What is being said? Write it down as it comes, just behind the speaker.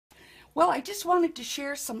Well, I just wanted to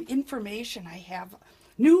share some information. I have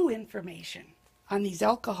new information on these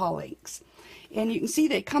alcohol inks. And you can see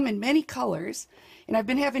they come in many colors. And I've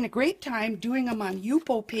been having a great time doing them on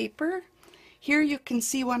Yupo paper. Here you can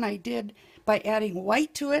see one I did by adding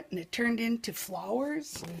white to it, and it turned into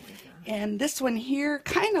flowers. And this one here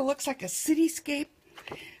kind of looks like a cityscape.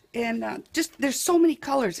 And just there's so many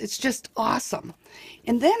colors. It's just awesome.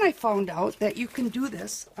 And then I found out that you can do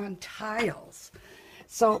this on tiles.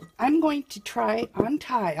 So I'm going to try on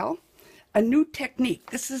tile a new technique.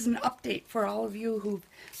 This is an update for all of you who've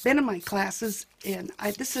been in my classes, and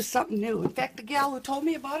this is something new. In fact, the gal who told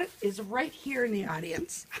me about it is right here in the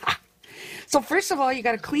audience. So first of all, you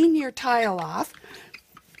got to clean your tile off.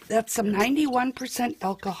 That's some 91%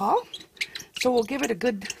 alcohol. So we'll give it a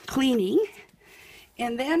good cleaning.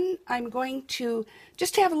 And then I'm going to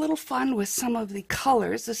just have a little fun with some of the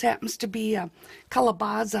colors. This happens to be a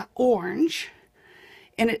calabaza orange.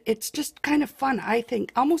 And it's just kind of fun, I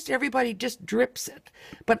think. Almost everybody just drips it.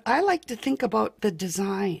 But I like to think about the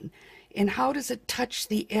design and how does it touch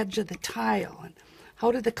the edge of the tile and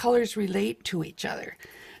how do the colors relate to each other.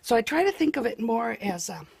 So I try to think of it more as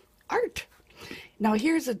art. Now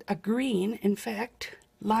here's a green, in fact,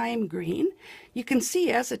 lime green. You can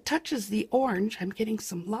see as it touches the orange, I'm getting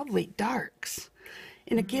some lovely darks.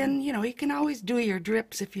 And again, you know, you can always do your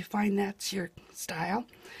drips if you find that's your style.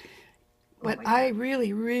 But I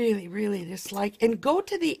really, really, really dislike, and go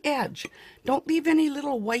to the edge. Don't leave any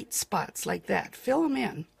little white spots like that. Fill them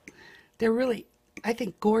in. They're really, I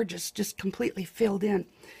think, gorgeous, just completely filled in.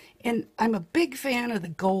 And I'm a big fan of the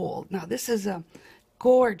gold. Now, this is a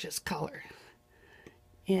gorgeous color.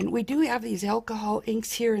 And we do have these alcohol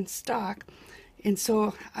inks here in stock. And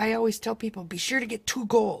so I always tell people, be sure to get 2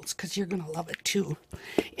 golds because you're going to love it too.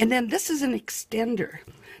 And then this is an extender.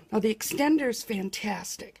 Now, the extender is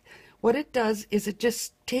fantastic. What it does is it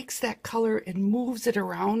just takes that color and moves it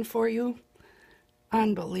around for you.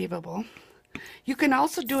 Unbelievable. You can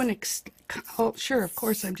also do oh, sure, of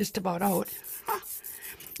course, I'm just about out.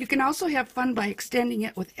 You can also have fun by extending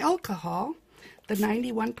it with alcohol, the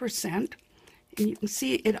 91%. And you can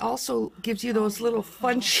see it also gives you those little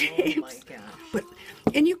fun shapes.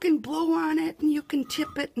 And you can blow on it, and you can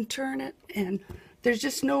tip it and turn it, and there's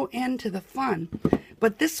just no end to the fun.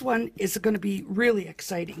 But this one is going to be really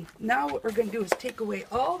exciting. Now what we're going to do is take away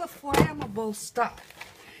all the flammable stuff.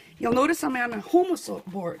 You'll notice I'm on a Holman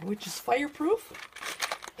board, which is fireproof.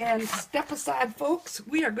 And step aside, folks.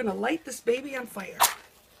 We are going to light this baby on fire.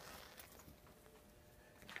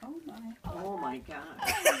 Oh my God.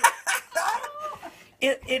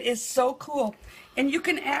 It is so cool. And you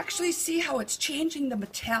can actually see how it's changing the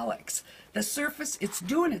metallics. The surface, it's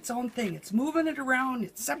doing its own thing. It's moving it around.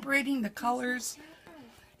 It's separating the colors.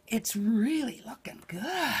 It's really looking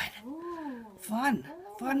good. Fun,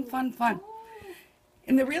 fun, fun, fun.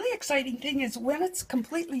 And the really exciting thing is when it's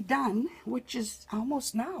completely done, which is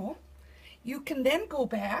almost now, you can then go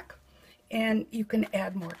back and you can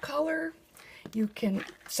add more color. You can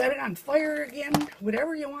set it on fire again,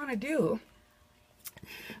 whatever you want to do.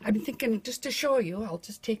 I've been thinking, just to show you, I'll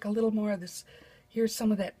just take a little more of this. Here's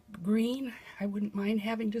some of that green. I wouldn't mind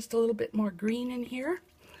having just a little bit more green in here.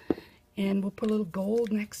 And we'll put a little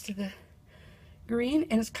gold next to the green.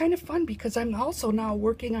 And it's kind of fun because I'm also now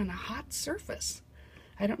working on a hot surface.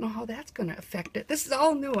 I don't know how that's going to affect it. This is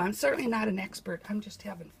all new. I'm certainly not an expert. I'm just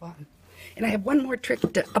having fun. And I have one more trick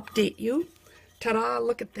to update you. Ta-da,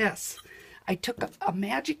 look at this. I took a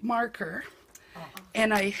magic marker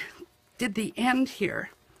and I did the end here.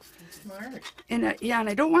 Smart. And yeah, and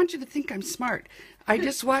I don't want you to think I'm smart. I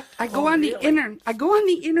just I go on the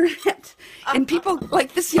internet, and people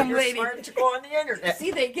like this young lady. You're smart to go on the internet.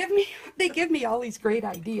 See, they give me all these great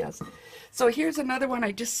ideas. So here's another one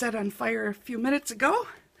I just set on fire a few minutes ago,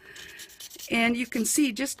 and you can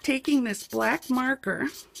see just taking this black marker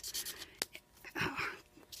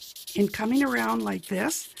and coming around like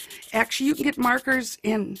this. Actually, you can get markers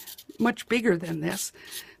in much bigger than this,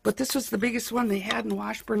 but this was the biggest one they had in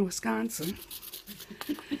Washburn, Wisconsin.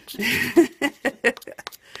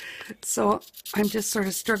 So I'm just sort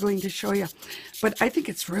of struggling to show you, but I think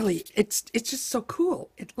it's really, it's just so cool.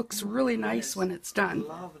 It looks really nice when it's done.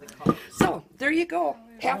 Love the colors. So there you go.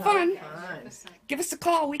 Have fun. Give us a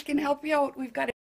call. We can help you out. We've got